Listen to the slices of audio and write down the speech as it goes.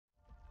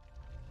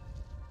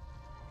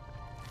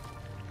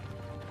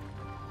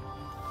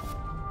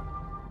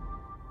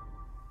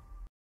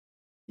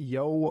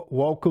Yo,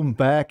 welcome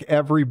back,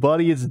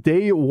 everybody. It's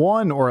day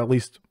one, or at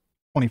least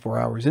 24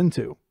 hours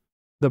into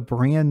the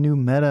brand new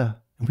meta.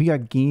 And we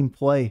got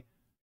gameplay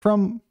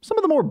from some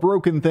of the more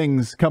broken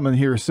things coming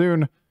here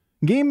soon.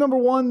 Game number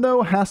one,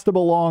 though, has to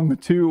belong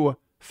to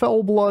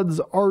Felbloods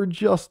are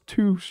just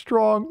too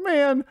strong.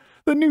 Man,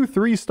 the new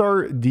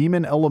 3-star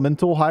Demon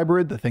Elemental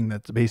hybrid, the thing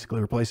that's basically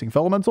replacing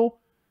Felemental,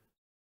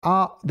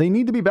 they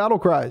need to be battle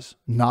cries,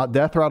 not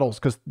death rattles,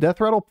 because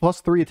death rattle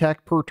plus 3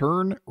 attack per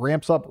turn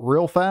ramps up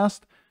real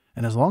fast.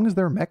 And as long as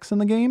there are mechs in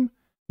the game,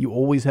 you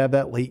always have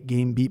that late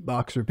game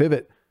beatbox or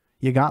pivot.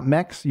 You got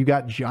mechs, you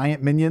got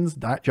giant minions,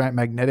 giant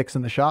magnetics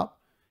in the shop.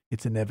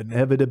 It's an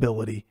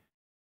inevitability.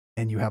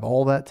 And you have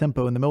all that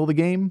tempo in the middle of the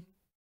game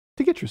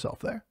to get yourself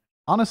there.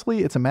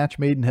 Honestly, it's a match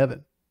made in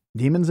heaven.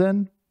 Demons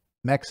in,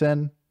 mechs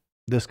in.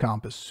 This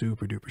comp is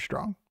super duper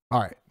strong. All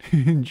right,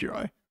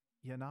 enjoy.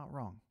 You're not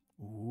wrong.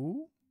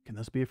 Ooh, can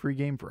this be a free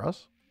game for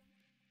us?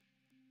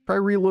 Try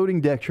reloading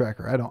deck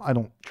tracker. I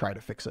don't try to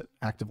fix it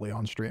actively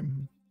on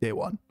stream. Day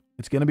one.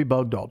 It's going to be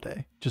bugged all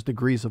day. Just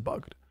degrees of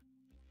bugged.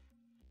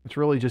 It's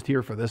really just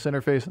here for this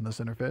interface and this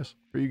interface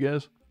for you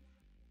guys.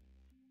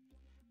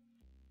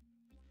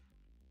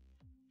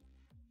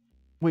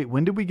 Wait,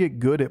 when did we get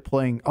good at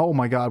playing? Oh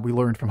my god, we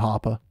learned from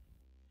Hoppa.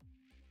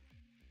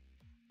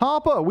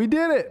 Hoppa, we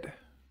did it!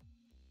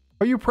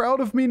 Are you proud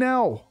of me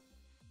now?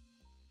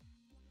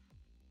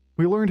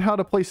 We learned how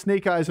to play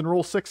Snake Eyes and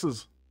roll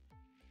sixes.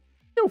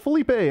 Yo,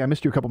 Felipe, I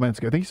missed you a couple minutes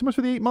ago. Thank you so much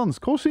for the 8 months.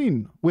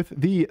 Kosin with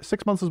the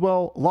 6 months as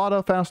well.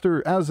 Lada,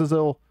 Faster,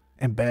 Azazel,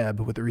 and Bab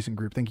with the recent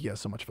group. Thank you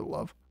guys so much for the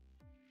love.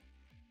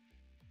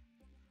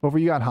 Bofur,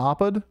 you got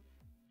Hopped?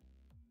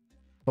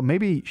 But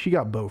maybe she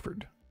got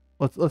Bofured.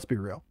 Let's be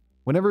real.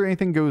 Whenever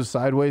anything goes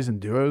sideways in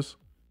duos,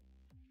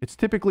 it's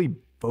typically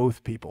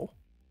both people.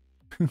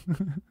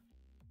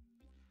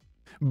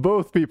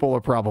 Both people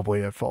are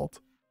probably at fault.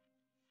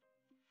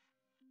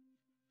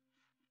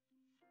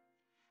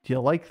 Do you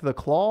like the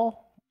claw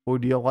or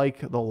do you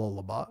like the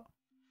lullabot?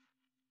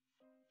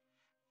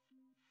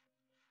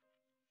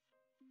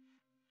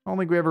 I don't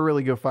think we ever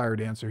really go fire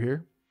dancer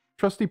here.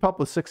 Trusty Pup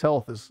with 6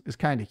 health is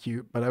kind of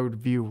cute, but I would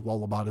view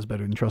lullabot as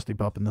better than Trusty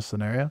Pup in this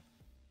scenario.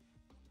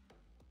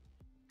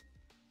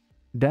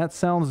 That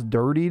sounds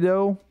dirty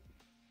though.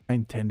 I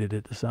intended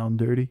it to sound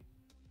dirty.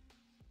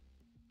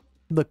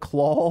 The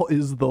claw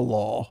is the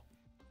law.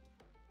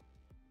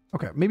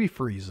 Okay, maybe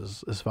freeze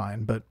is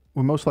fine, but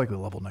we're most likely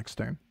level next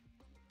turn.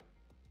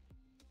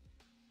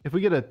 If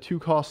we get a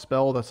 2-cost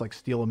spell that's like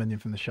steal a minion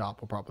from the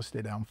shop, we'll probably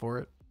stay down for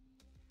it.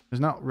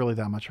 There's not really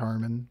that much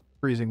harm in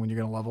freezing when you're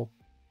going to level.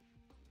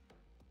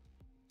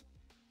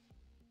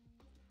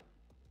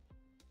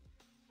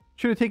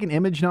 Should have taken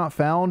image not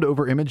found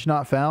over image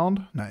not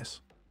found.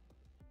 Nice.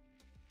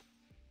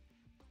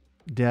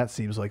 That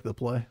seems like the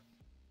play.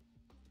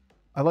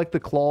 I like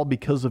the claw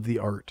because of the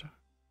art.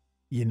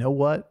 You know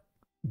what?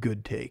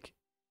 Good take.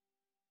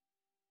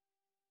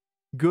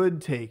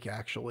 Good take,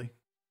 actually.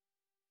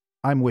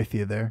 I'm with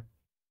you there.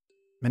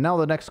 And now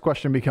the next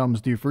question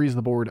becomes, do you freeze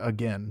the board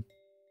again?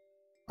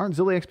 Aren't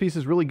Zilliax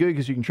pieces really good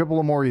because you can triple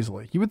them more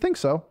easily? You would think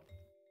so.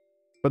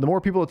 But the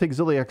more people that take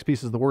Zilliax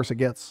pieces, the worse it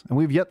gets. And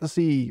we've yet to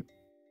see...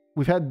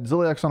 We've had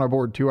Zilliax on our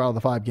board 2 out of the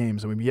 5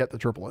 games, and we've yet to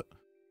triple it.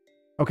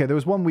 Okay, there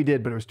was one we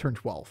did, but it was turn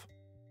 12.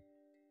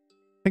 I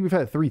think we've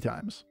had it 3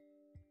 times.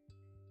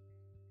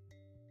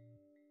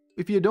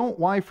 If you don't,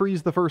 why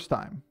freeze the first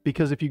time?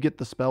 Because if you get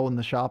the spell in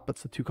the shop,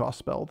 that's the 2-cost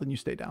spell, then you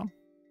stay down.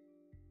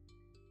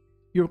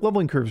 Your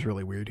leveling curve's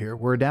really weird here.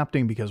 We're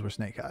adapting because we're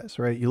Snake Eyes,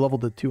 right? You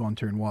leveled to 2 on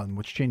turn 1,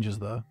 which changes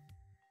the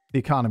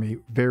economy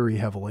very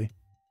heavily.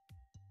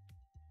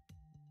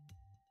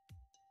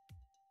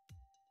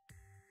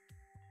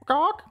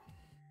 Cock!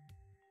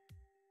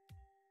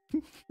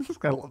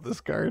 I love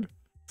this card.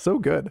 So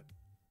good.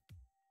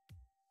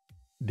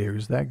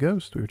 There's that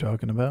ghost we were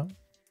talking about.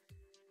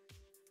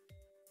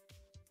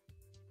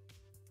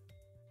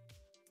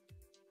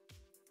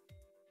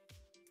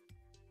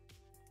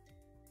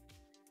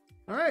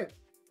 All right.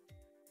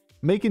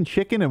 Making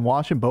chicken and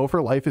watching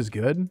Bofur, life is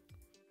good.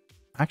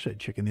 Actually, I had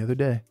chicken the other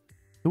day.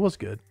 It was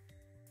good.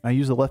 I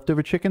used the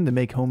leftover chicken to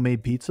make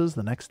homemade pizzas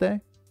the next day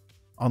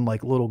on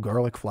like little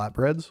garlic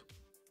flatbreads.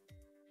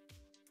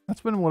 That's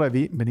been what I've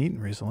been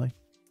eating recently.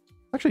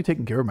 Actually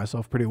taking care of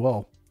myself pretty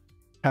well,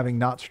 having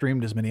not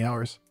streamed as many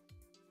hours.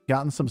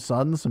 Gotten some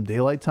sun, some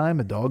daylight time.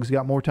 The dogs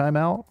got more time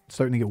out.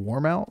 Starting to get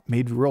warm out.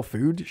 Made real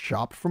food.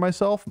 Shopped for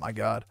myself. My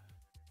God.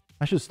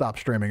 I should stop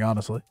streaming,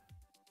 honestly.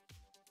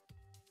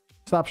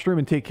 Stop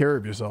streaming, take care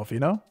of yourself, you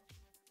know?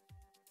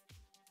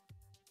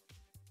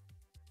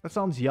 That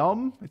sounds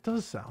yum. It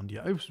does sound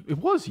yum. It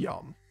was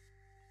yum.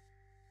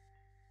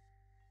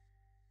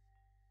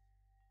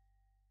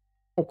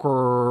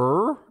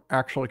 Okay.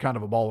 Actually kind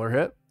of a baller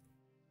hit.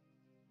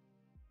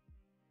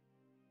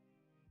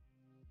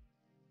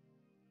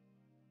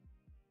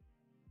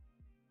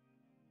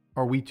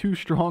 Are we too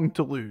strong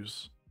to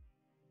lose?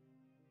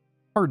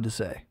 Hard to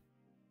say.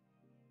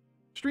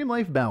 Stream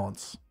life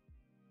balance.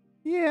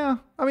 Yeah,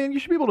 I mean, you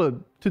should be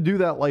able to do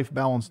that life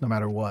balance no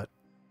matter what.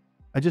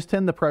 I just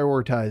tend to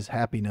prioritize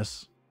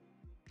happiness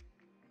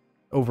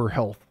over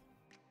health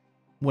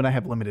when I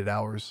have limited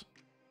hours.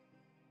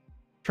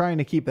 Trying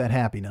to keep that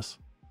happiness.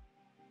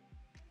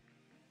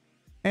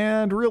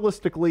 And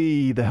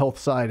realistically, the health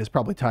side is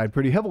probably tied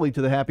pretty heavily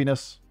to the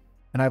happiness,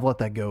 and I've let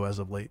that go as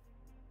of late.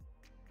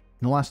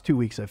 In the last 2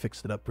 weeks, I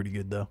fixed it up pretty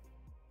good, though.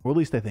 Or at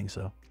least I think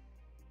so.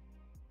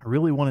 I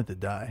really want it to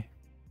die.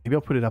 Maybe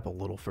I'll put it up a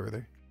little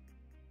further.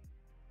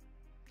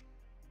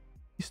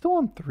 He's still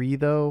on 3,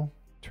 though.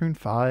 Turn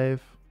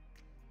 5.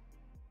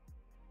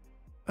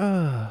 Do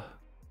I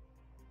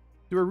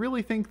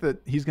really think that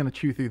he's going to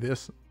chew through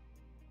this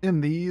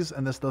in these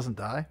and this doesn't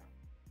die?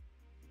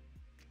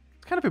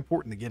 It's kind of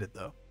important to get it,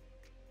 though.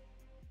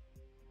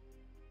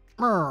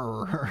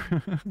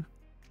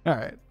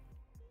 Alright.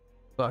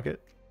 Fuck it.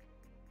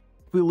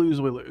 If we lose,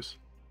 we lose.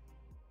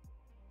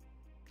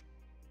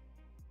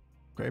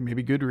 Okay,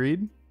 maybe good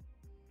read.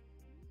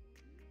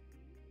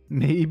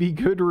 Maybe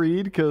good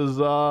read, because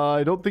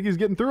I don't think he's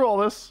getting through all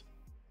this.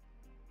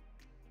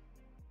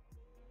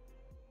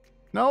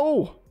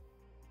 No!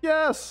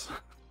 Yes!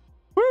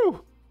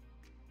 Woo!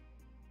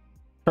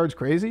 Card's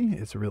crazy.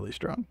 It's really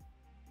strong.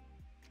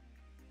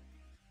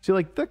 See,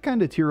 like, that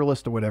kind of tier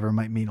list or whatever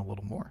might mean a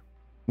little more.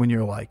 When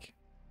you're like,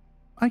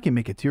 I can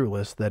make a tier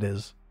list that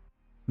is,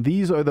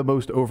 these are the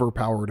most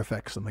overpowered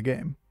effects in the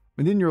game.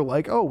 And then you're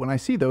like, oh, when I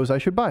see those, I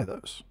should buy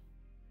those.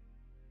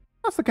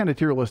 That's the kind of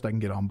tier list I can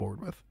get on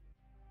board with.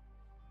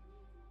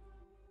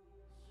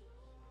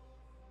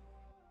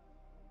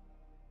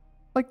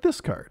 Like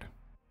this card.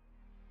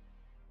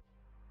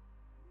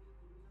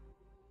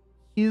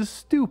 Is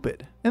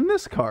stupid. And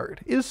this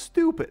card is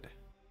stupid.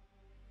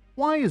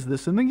 Why is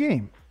this in the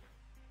game?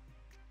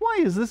 Why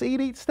is this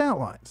 8-8 stat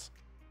lines?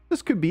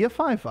 This could be a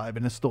 5-5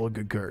 and it's still a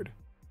good card.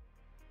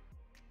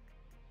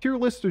 Tier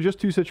lists are just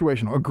too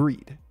situational.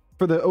 Agreed.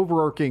 For the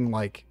overarching,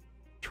 like,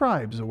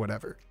 tribes or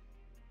whatever.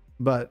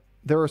 But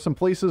there are some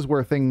places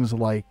where things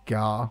like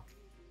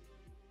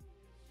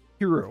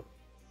hero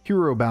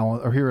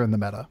balance, or hero in the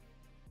meta,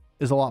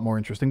 is a lot more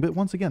interesting. But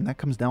once again, that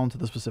comes down to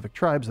the specific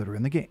tribes that are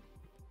in the game.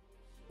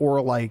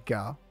 Or like,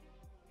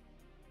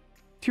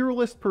 tier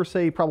list per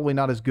se, probably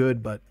not as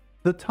good, but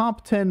the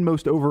top 10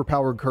 most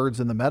overpowered cards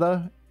in the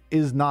meta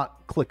is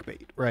not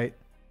clickbait, right?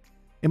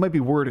 It might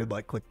be worded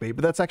like clickbait,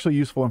 but that's actually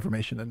useful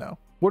information to know.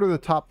 What are the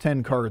top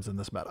 10 cards in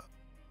this meta?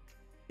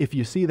 If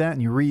you see that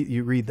and you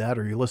read that,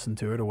 or you listen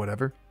to it or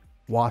whatever,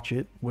 watch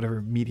it,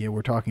 whatever media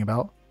we're talking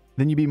about,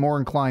 then you'd be more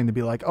inclined to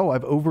be like, oh,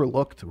 I've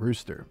overlooked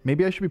Rooster.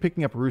 Maybe I should be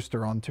picking up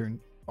Rooster on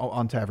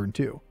Tavern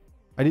 2.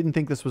 I didn't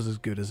think this was as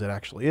good as it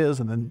actually is,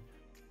 and then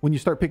when you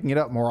start picking it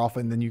up more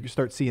often, then you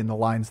start seeing the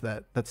lines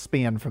that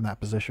span from that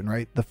position,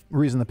 right? The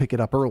reason to pick it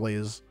up early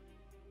is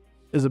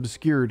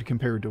obscured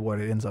compared to what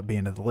it ends up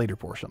being in the later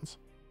portions.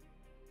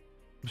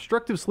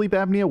 Obstructive sleep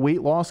apnea,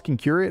 weight loss can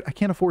cure it. I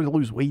can't afford to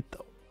lose weight,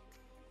 though.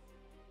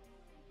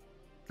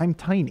 I'm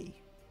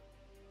tiny.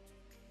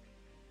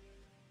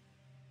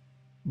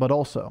 But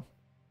also,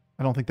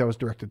 I don't think that was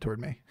directed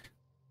toward me.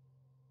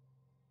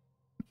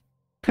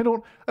 I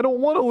don't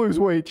want to lose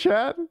weight,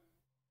 chat.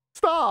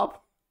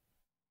 Stop!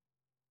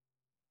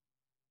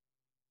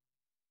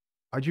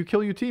 Why'd you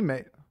kill your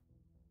teammate?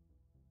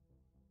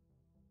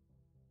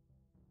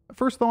 At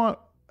first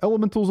thought,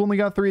 Elementals only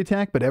got 3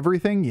 attack, but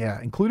everything? Yeah,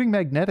 including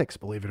Magnetics,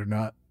 believe it or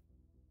not.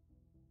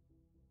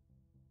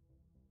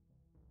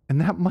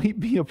 And that might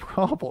be a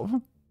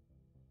problem.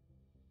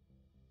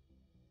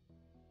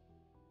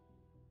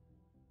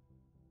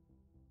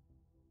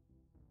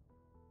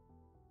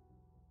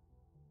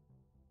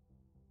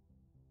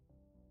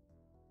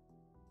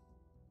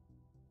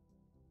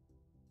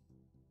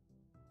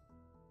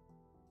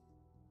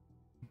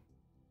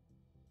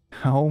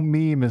 How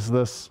meme is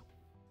this?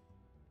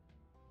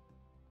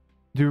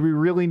 Do we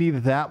really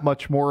need that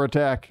much more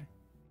attack?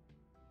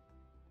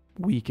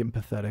 Weak and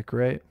pathetic,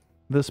 right?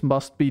 This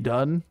must be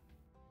done.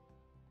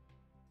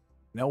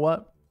 You know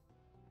what?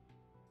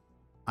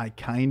 I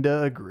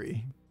kinda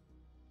agree.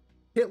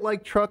 Hit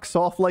like truck,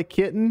 soft like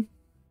kitten.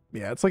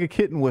 Yeah, it's like a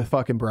kitten with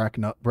fucking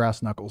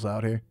brass knuckles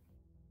out here.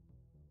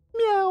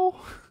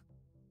 Meow.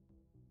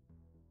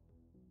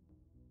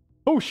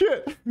 Oh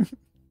shit!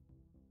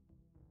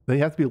 They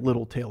have to be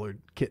little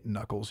tailored kitten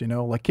knuckles, you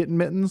know? Like kitten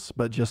mittens,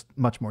 but just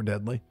much more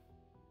deadly.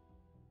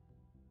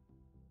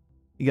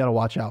 You gotta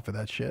watch out for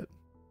that shit.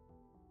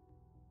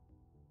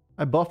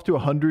 I buffed to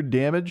 100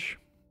 damage.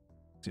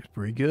 Seems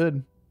pretty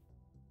good.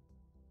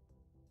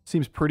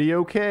 Seems pretty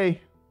okay.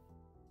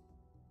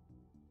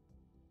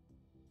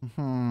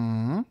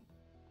 You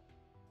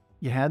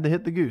had to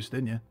hit the goose,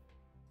 didn't you?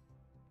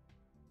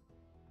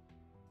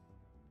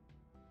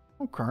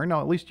 Okay,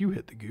 now at least you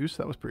hit the goose.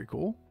 That was pretty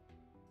cool.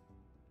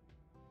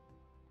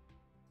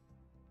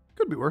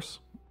 Could be worse.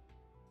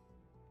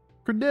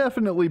 Could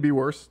definitely be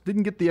worse.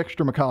 Didn't get the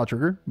extra Macaw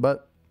trigger,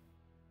 but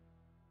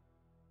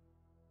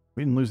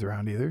we didn't lose the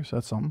round either, so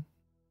that's something.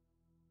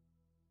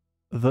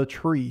 The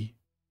tree.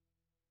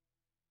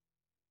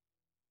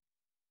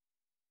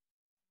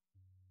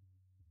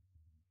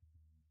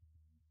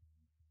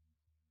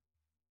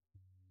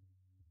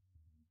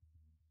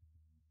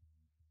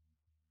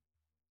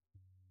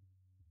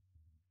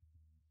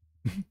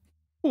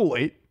 We'll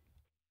wait.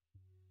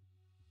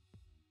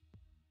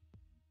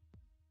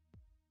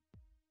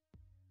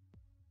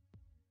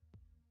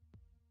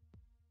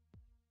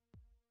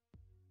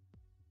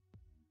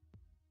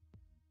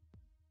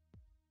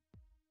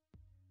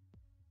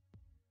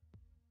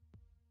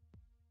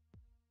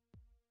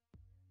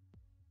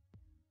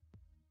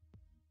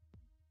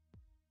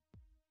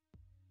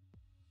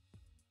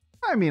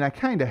 I mean, I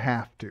kind of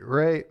have to,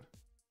 right?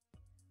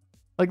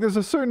 Like, there's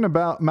a certain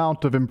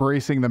amount of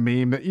embracing the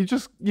meme that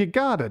you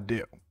gotta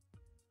do.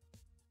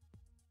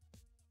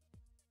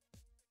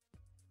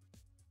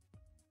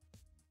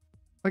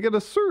 Like, at a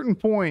certain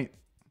point,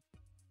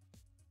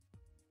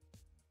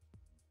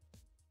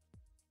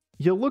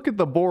 you look at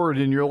the board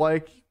and you're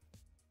like,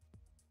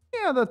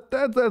 yeah,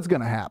 that's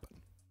gonna happen.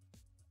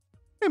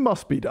 It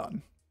must be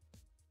done.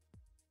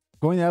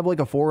 Going to have like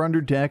a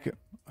 400 deck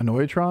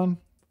Annoyatron,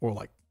 or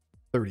like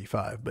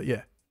 35, but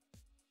yeah.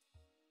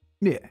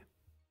 Yeah.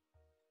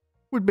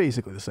 With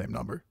basically the same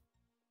number.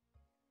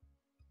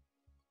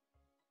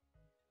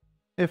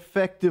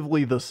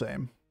 Effectively the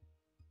same.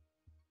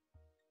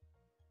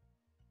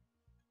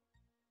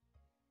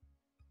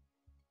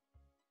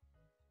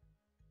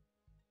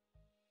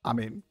 I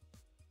mean,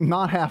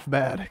 not half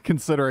bad,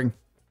 considering.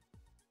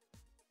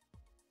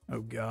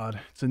 Oh god,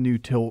 it's a new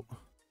tilt.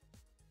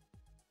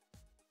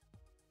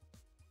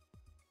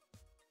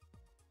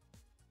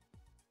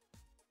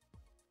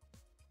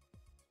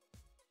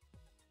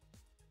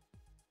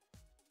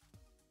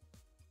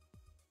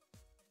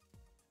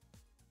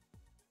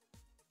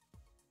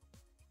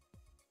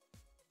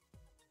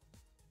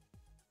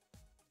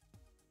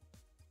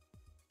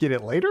 Get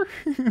it later?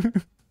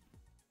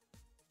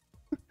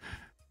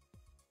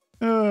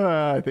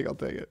 I think I'll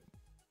take it.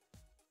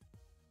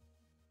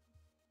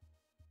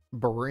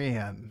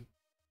 Bran.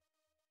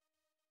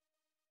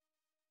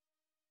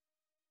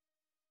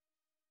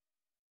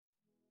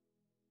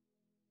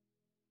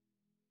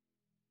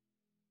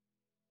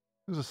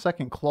 There's a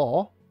second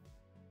claw.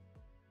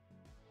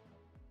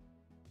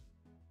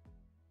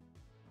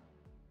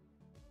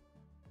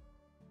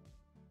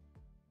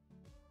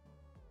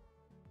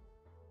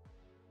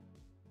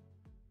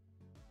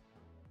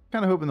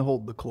 Kind of hoping to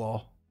hold the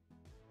claw.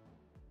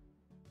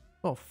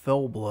 Oh,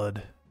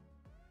 Felblood.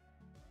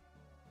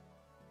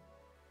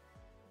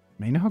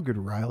 Man, you know how good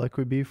Rylak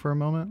would be for a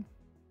moment?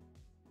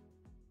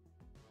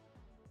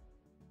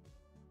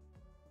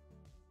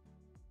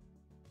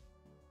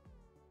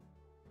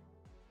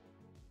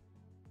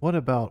 What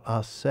about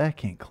a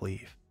second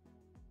cleave?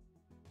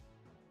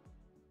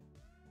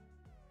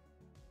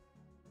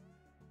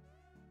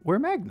 We're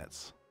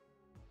magnets.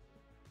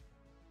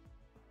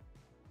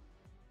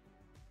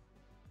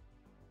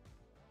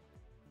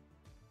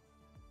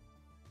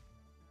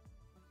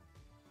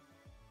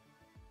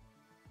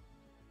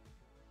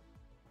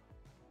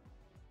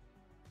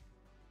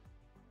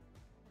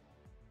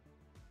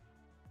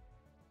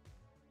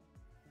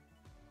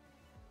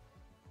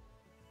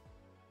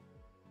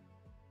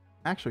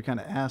 Actually kind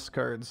of ass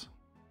cards.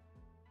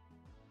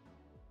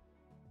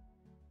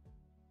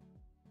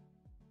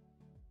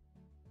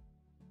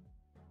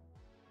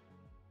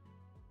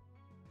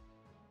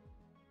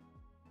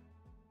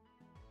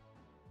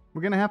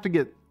 We're gonna have to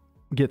get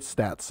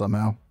stats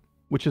somehow,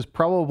 which is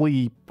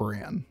probably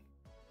Bran.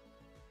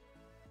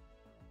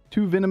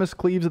 2 venomous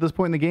cleaves at this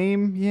point in the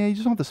game. Yeah, you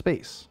just don't have the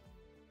space.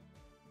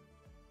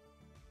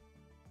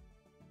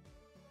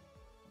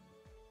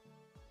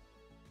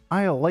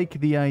 I like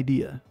the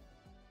idea.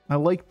 I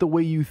like the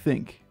way you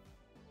think.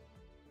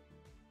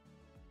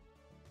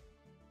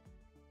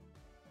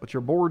 But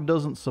your board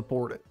doesn't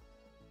support it.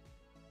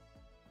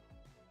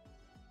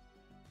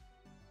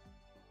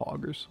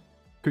 Augers.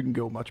 Couldn't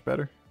go much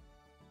better.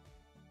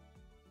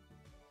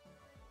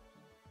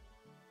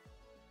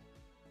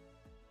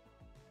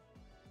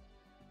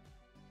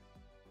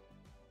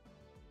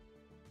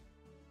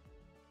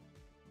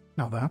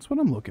 Now that's what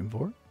I'm looking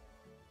for.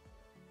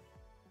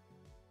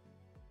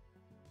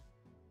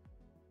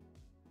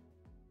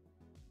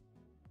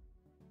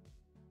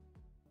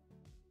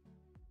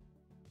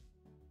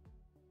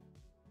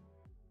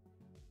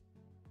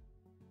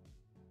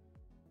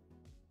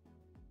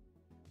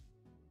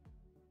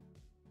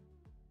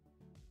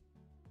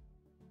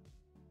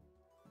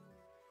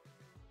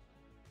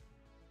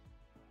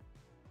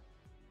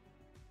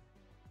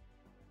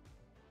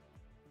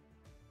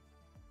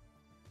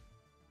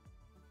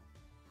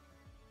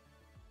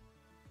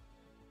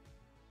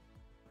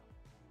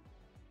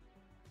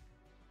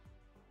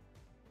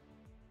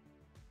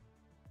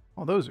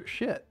 Oh, those are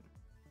shit.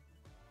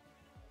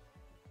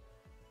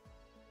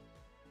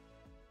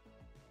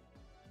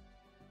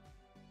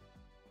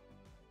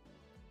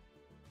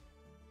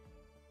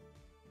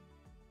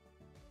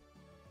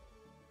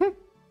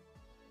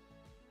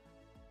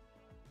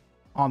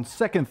 On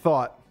second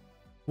thought,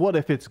 what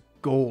if it's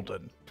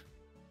golden?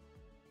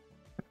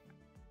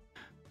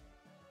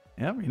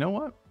 Yeah, you know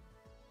what?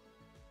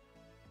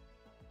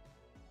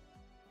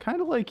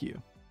 Kind of like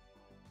you.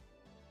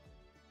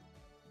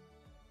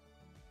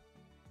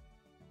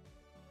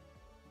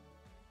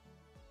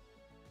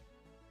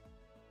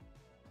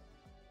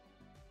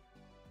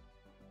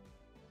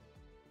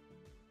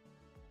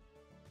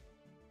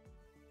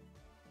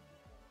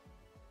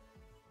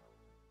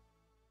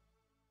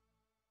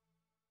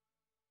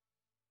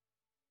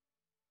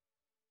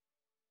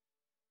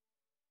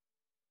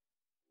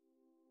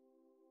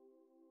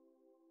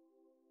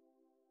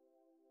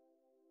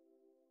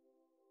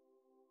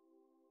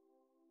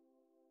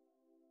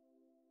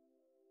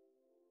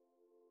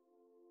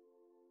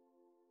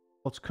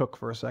 Let's cook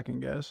for a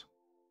second, guys.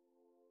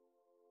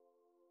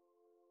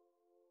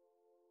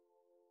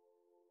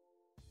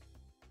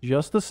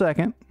 Just a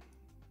second.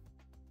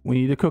 We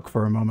need to cook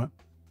for a moment.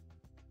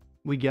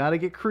 We gotta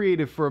get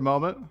creative for a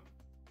moment.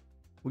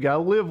 We gotta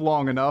live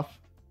long enough.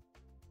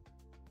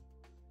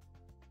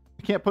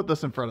 I can't put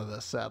this in front of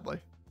this, sadly.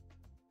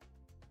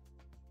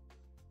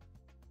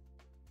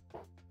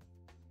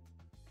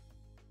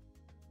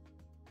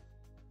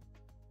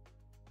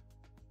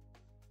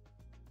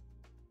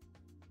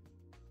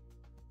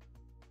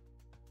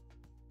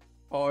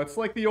 Oh, it's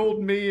like the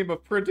old meme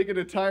of printing an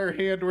entire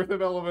hand worth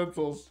of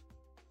elementals.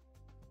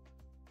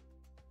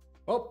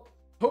 Well,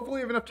 hopefully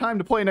we have enough time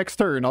to play next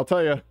turn, I'll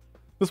tell you.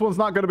 This one's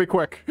not going to be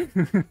quick.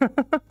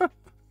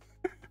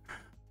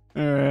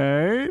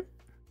 Alright.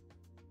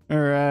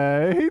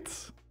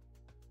 Alright.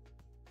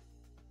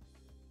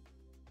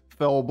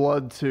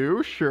 Felblood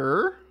 2,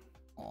 sure.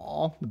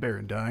 Aw, the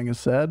Baron dying is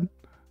sad.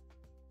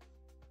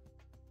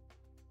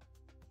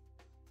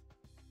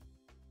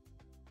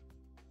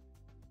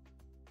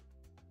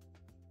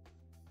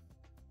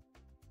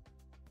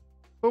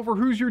 Over,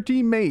 who's your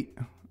teammate?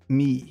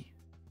 Me.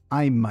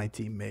 I'm my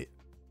teammate.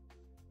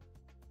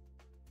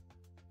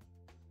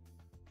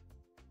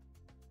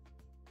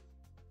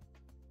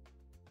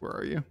 Where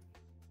are you?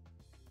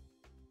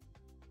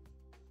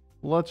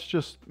 Let's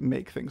just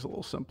make things a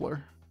little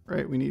simpler,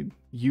 right? We need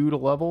you to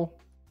level.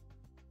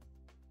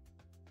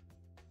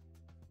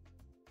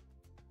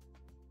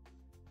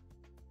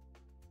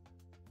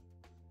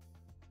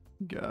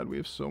 God, we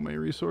have so many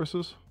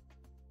resources.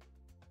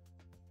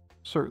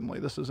 Certainly,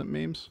 this isn't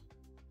memes.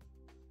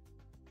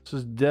 This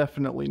is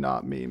definitely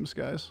not memes,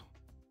 guys.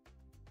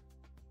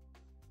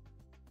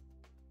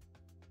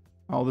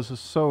 Oh, this is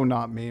so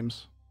not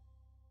memes.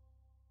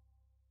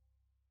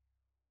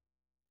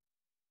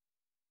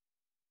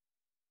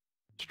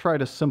 Let's try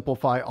to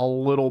simplify a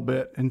little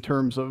bit in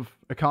terms of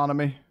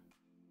economy.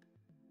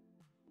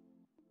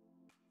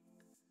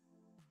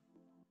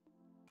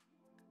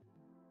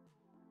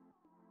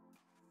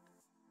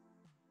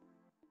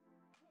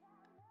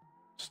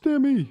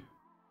 Stimmy.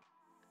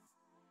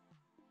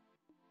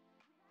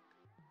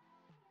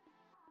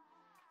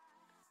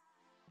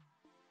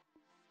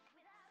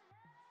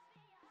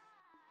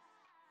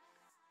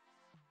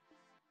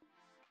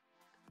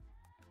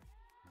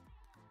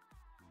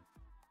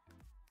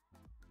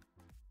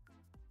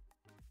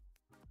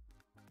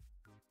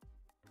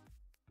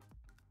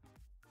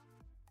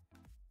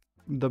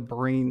 The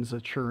brain's a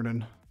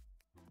churning.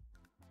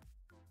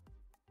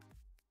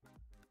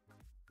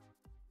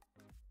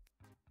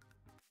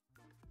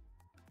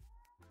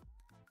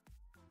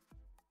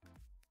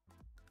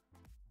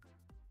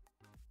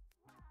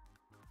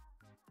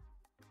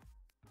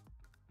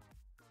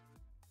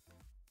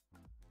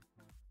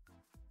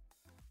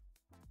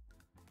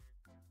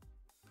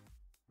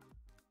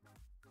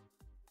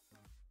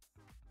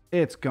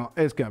 It's gone.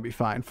 It's gonna be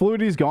fine.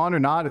 Fluidity's gone or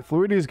not?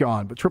 Fluidity's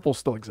gone, but triples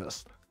still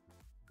exist.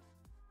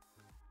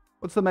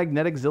 What's the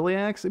magnetic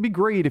Ziliax? It'd be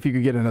great if you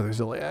could get another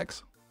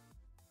Ziliax.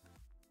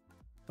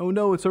 Oh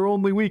no, it's our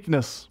only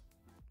weakness.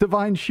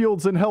 Divine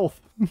shields and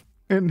health.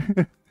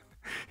 and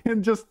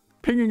and just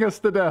pinging us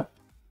to death.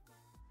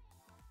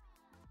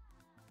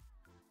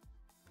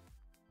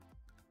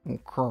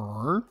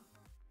 Okay.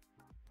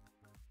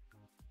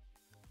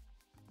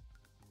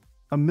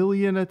 A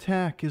million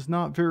attack is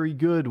not very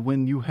good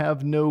when you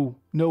have no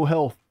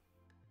health.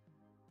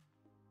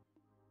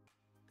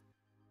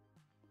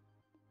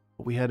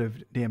 But we had a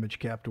damage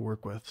cap to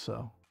work with,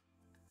 so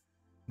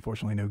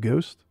unfortunately no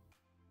ghost.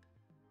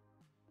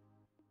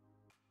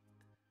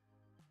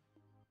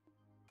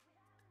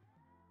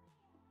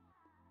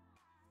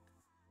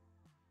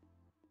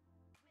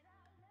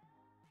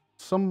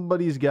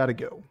 Somebody's got to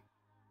go.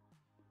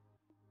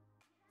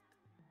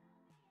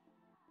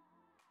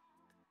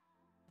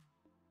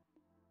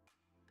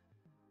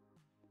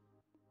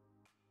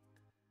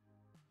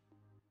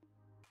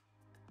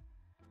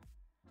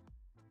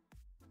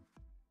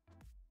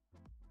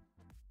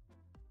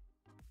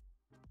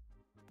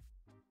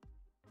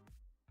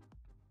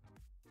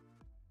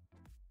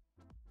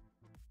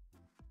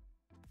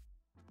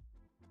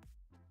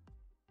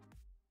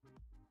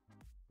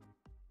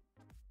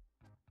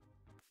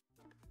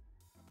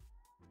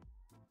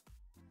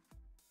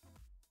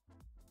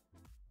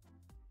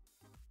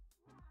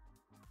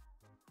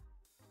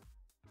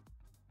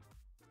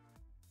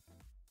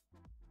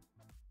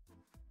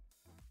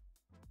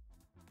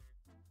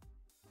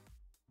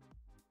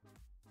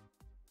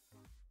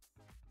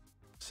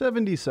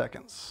 $70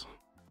 seconds.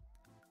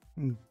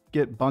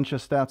 Get bunch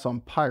of stats on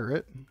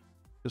pirate.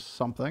 Just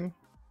something.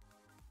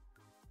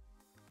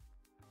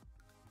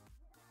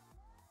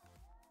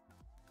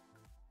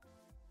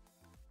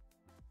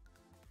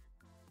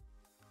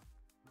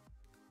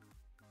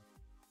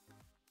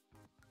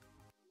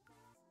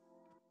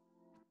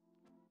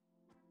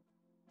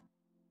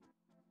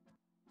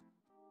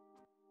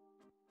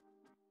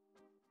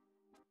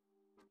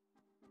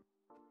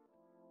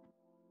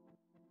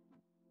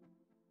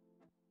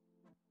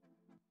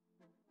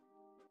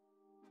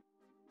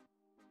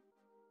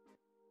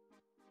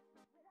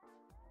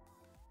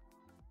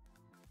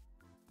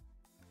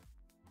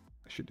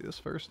 should do this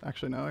first.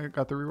 Actually, no, I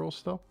got the reroll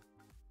still.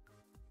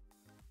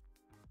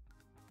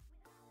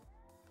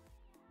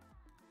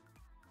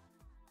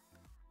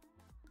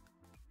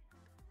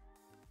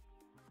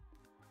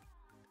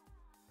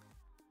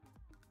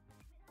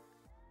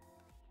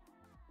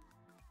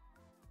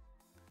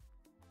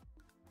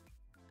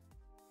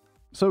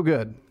 So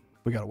good.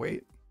 We gotta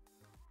wait.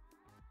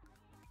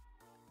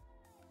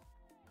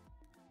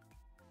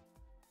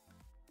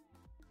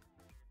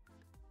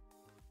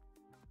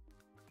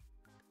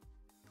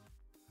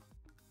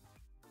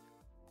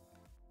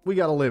 We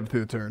gotta live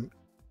through the turn.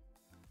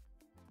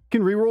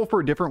 Can reroll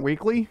for a different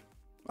weekly?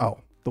 Oh,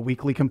 the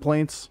weekly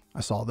complaints. I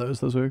saw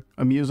those. Those are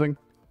amusing.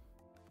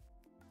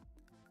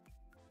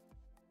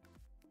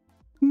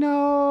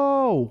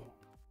 No.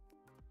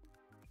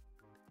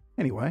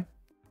 Anyway.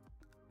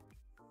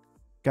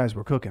 Guys,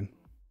 we're cooking.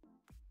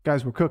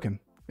 Guys, we're cooking.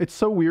 It's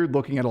so weird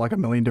looking at like a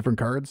million different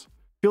cards.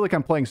 I feel like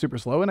I'm playing super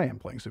slow, and I am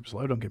playing super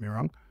slow, don't get me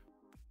wrong.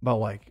 But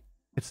like,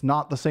 it's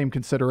not the same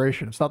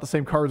consideration. It's not the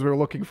same cards we were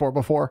looking for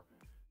before.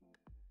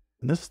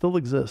 And this still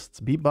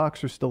exists.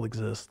 Beatboxer still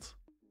exists.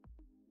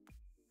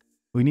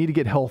 We need to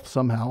get health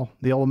somehow.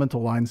 The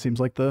elemental line seems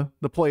like the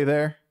play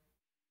there.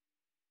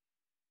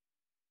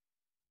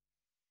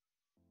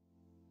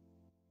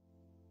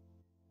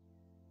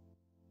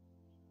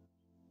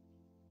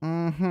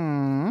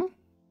 All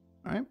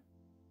right.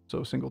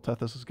 So single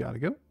Tethys has got to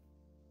go.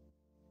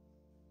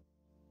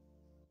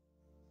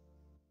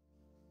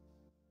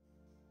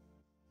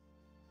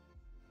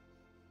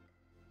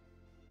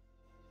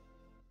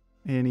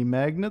 Any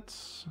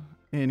magnets?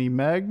 Any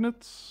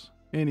magnets?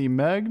 Any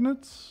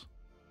magnets?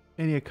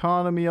 Any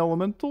economy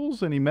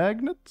elementals? Any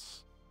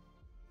magnets?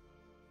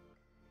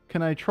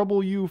 Can I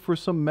trouble you for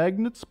some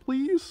magnets,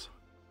 please?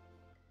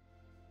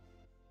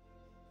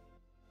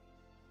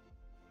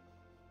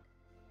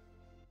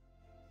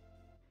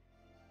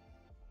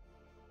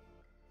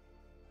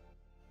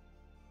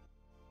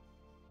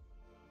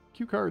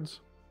 Cue cards.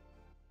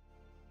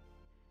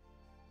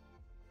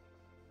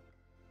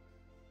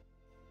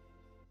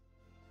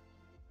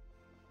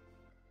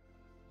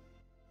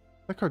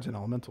 That card's an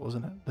elemental,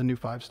 isn't it? The new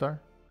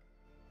 5-star.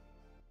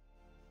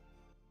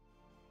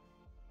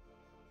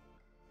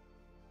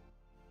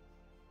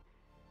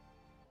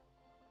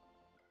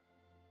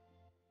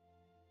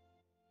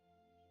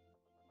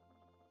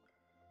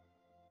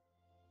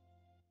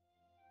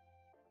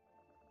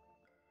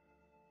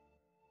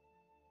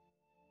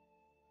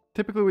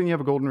 Typically, when you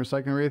have a golden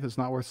recycling wraith, it's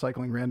not worth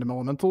cycling random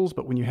elementals,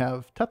 but when you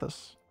have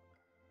Tethys,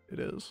 it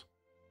is.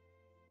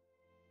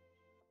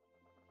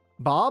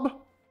 Bob?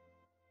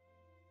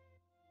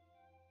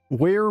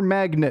 Where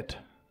magnet?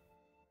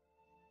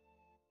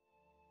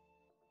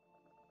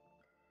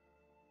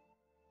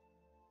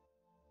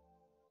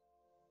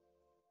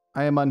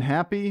 I am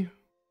unhappy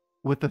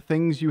with the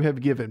things you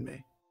have given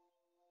me.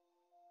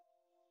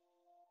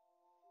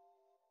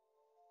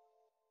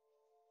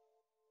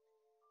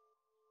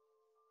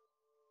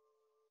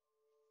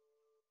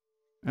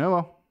 Oh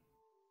well.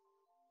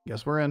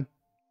 Guess we're in.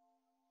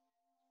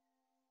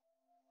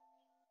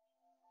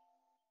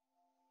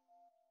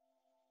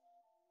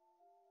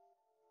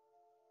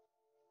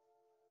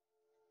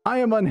 I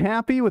am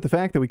unhappy with the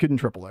fact that we couldn't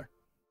triple there.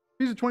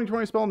 Use a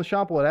 2020 spell in the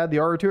shop. Will it add the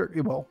aura to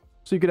it? Well,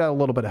 so you could add a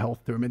little bit of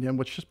health to a minion,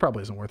 which just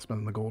probably isn't worth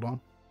spending the gold on.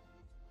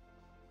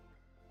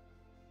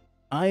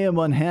 I am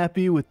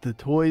unhappy with the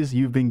toys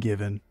you've been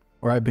given,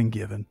 or I've been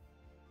given.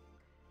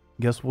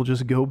 Guess we'll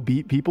just go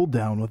beat people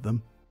down with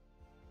them.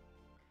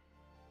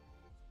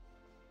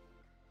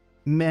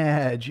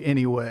 Madge,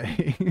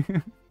 anyway.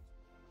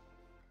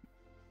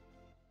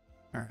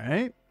 All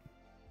right.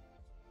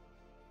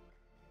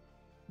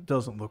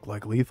 Doesn't look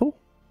like lethal.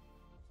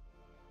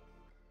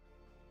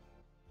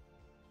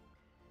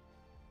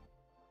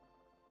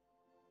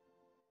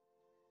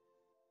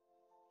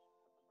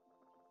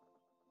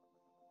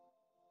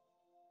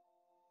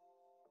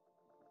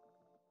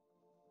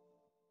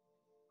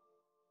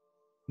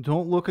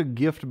 Don't look a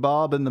gift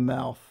Bob in the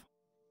mouth.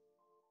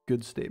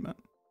 Good statement.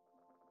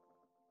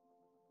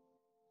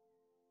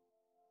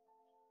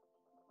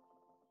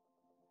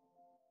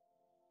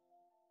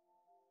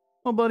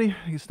 Well, buddy,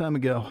 it's time to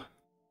go.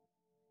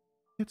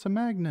 It's a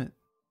magnet.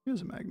 It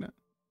is a magnet.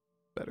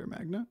 Better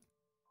magnet.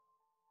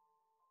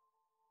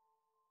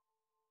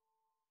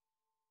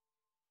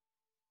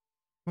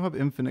 We'll have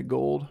infinite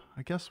gold.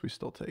 I guess we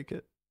still take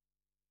it.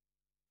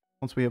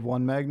 Once we have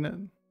one magnet.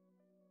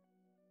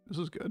 This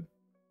is good.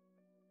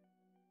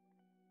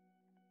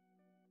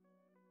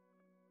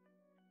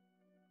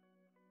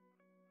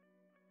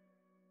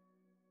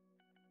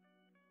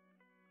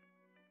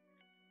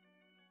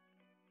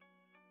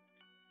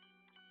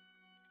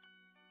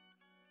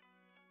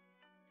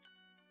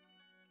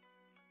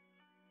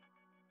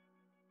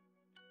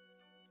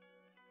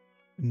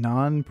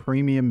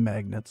 Non-premium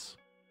magnets.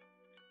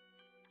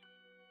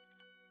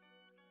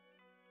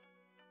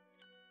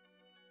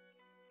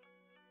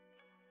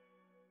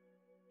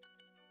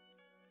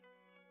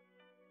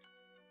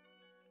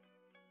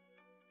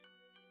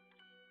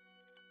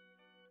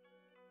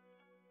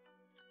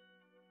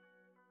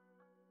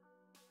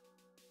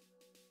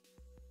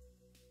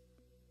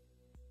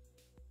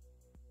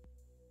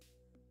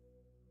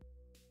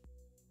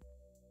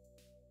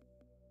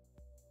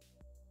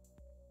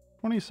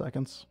 20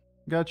 seconds.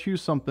 Gotta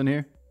choose something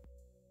here.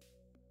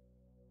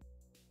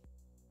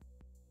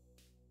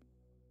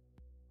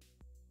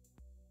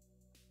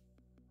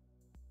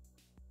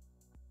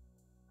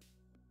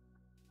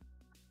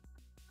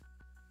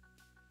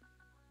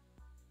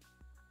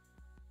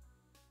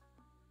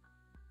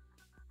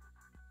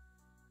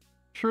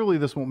 Surely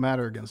this won't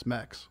matter against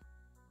mechs.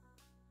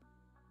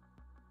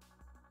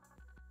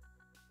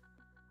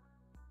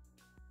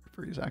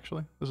 Freeze,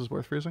 actually. This is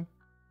worth freezing.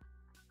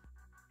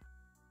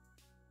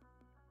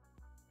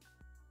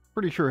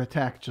 Pretty sure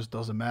attack just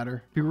doesn't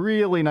matter. It'd be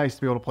really nice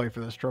to be able to play for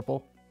this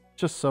triple.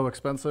 Just so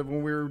expensive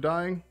when we were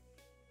dying.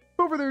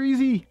 Over there,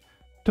 easy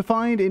to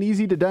find and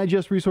easy to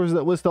digest resources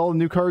that list all the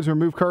new cards and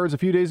remove cards. A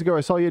few days ago,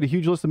 I saw you had a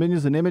huge list of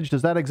minions and image.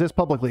 Does that exist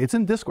publicly? It's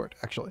in Discord,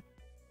 actually.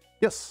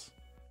 Yes.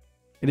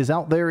 It is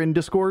out there in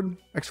Discord.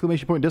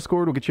 Exclamation point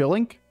Discord will get you a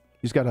link.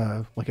 You just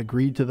gotta like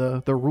agree to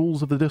the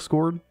rules of the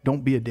Discord.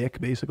 Don't be a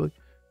dick, basically.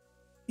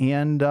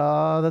 And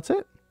that's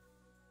it.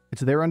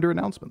 It's there under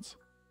announcements.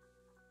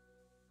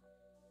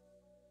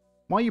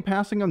 Why are you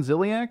passing on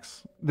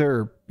Ziliacs?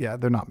 They're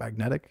not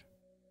magnetic.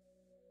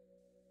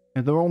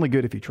 And they're only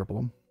good if you triple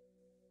them.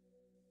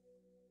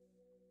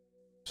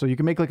 So you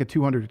can make like a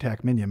 200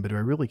 attack minion, but do I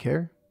really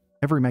care?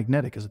 Every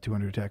magnetic is a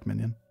 200 attack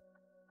minion.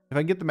 If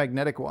I get the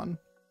magnetic one,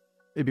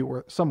 it'd be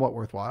somewhat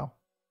worthwhile.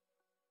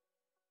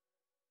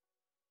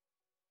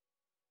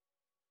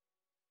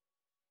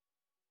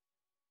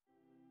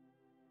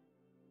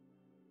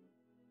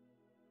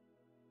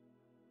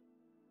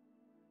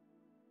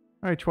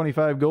 All right,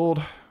 25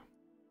 gold.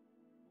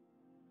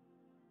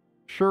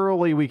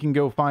 Surely we can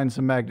go find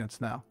some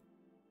magnets now.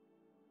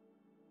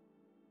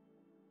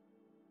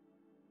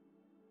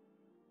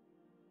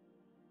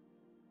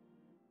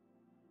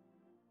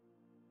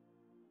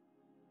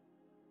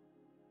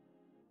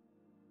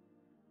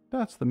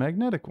 That's the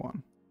magnetic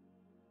one.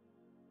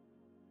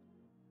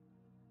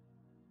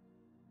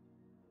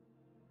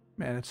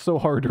 Man, it's so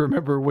hard to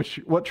remember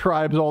what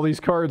tribes all these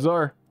cards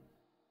are.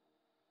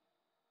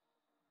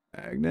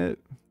 Magnet.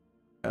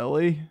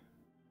 Ellie.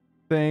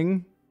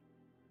 Thing.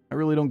 I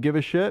really don't give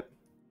a shit.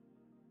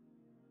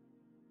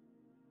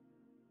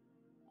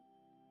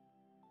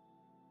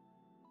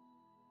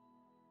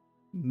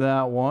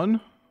 That one.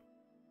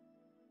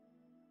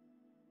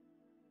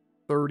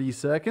 30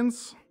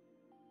 seconds.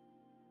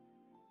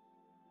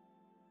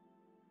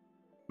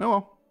 Oh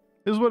well,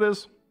 is what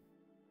is.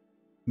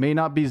 May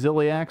not be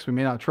Ziliacs, we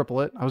may not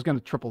triple it. I was going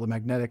to triple the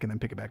magnetic and then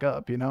pick it back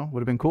up, you know?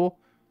 Would have been cool.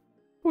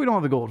 But we don't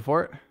have the gold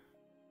for it.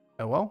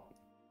 Oh well.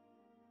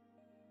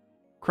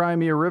 Cry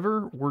me a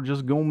river, we're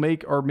just gonna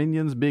make our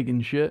minions big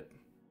and shit.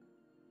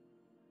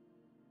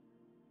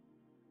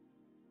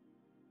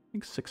 I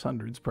think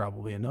 600 is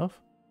probably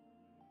enough.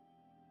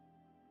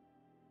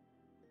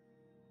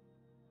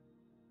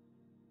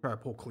 Try to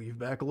pull cleave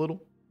back a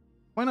little.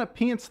 Why not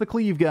pants the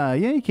cleave guy?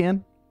 Yeah, you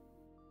can.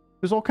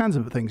 There's all kinds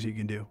of things you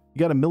can do. You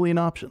got a million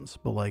options,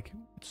 but like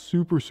it's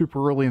super,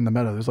 super early in the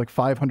meta. There's like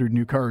 500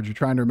 new cards. You're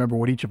trying to remember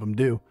what each of them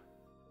do.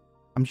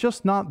 I'm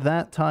just not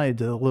that tied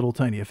to little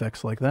tiny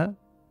effects like that.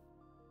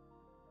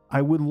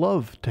 I would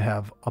love to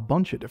have a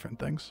bunch of different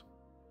things.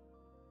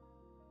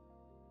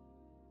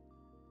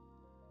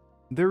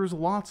 There's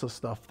lots of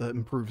stuff that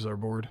improves our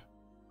board.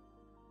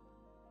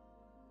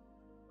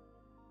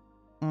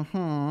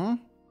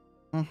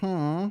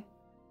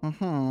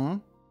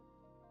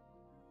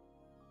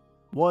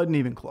 Wasn't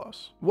even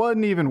close.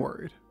 Wasn't even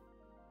worried.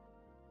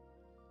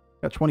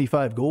 Got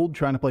 25 gold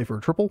trying to play for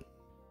a triple.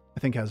 I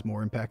think has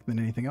more impact than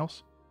anything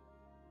else.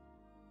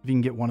 If you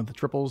can get one of the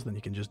triples, then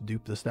you can just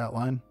dupe the stat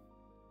line.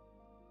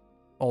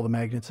 All the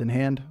magnets in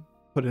hand.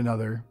 Put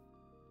another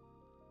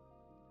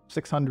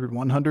 600,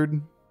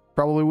 100.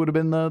 Probably would have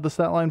been the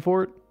stat line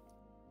for it.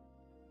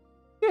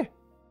 Yeah,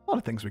 a lot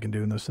of things we can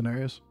do in those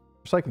scenarios.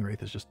 Recycling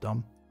Wraith is just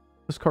dumb.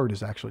 This card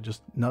is actually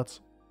just nuts.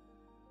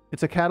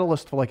 It's a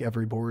catalyst for like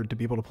every board to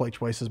be able to play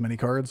twice as many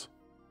cards.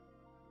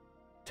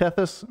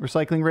 Tethys,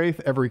 Recycling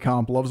Wraith, every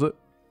comp loves it.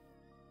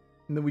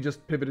 And then we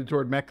just pivoted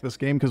toward mech this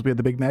game because we had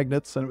the big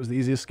magnets and it was the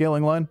easiest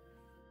scaling line.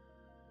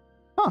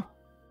 Huh.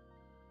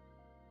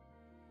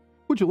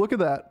 Would you look at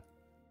that?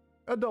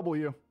 A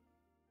W.